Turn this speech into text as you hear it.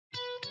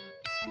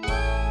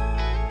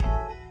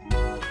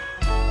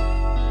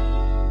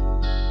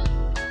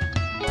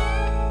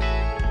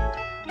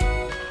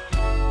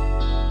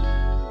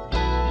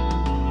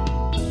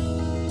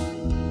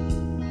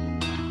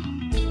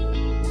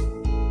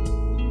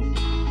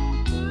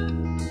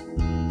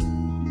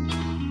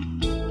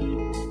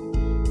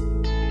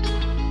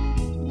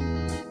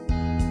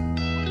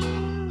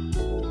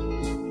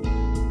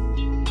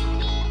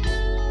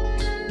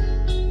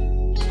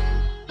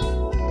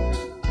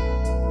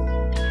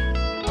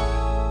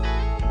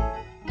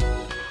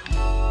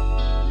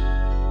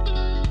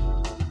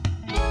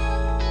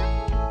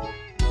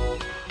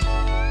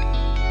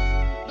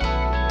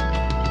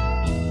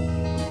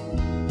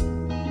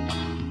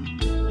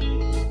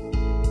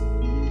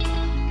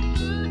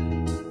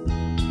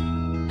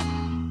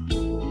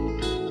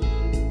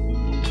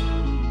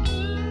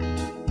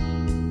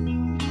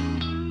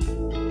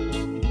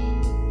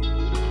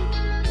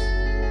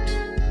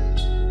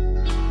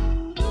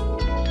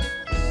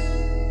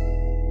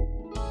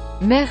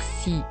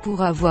Merci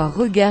pour avoir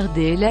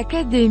regardé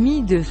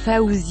l'Académie de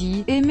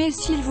Fawzi. Aimez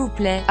s'il vous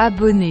plaît,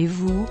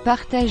 abonnez-vous,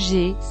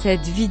 partagez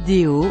cette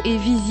vidéo et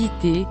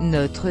visitez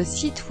notre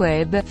site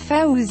web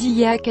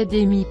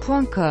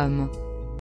FawziAcademy.com.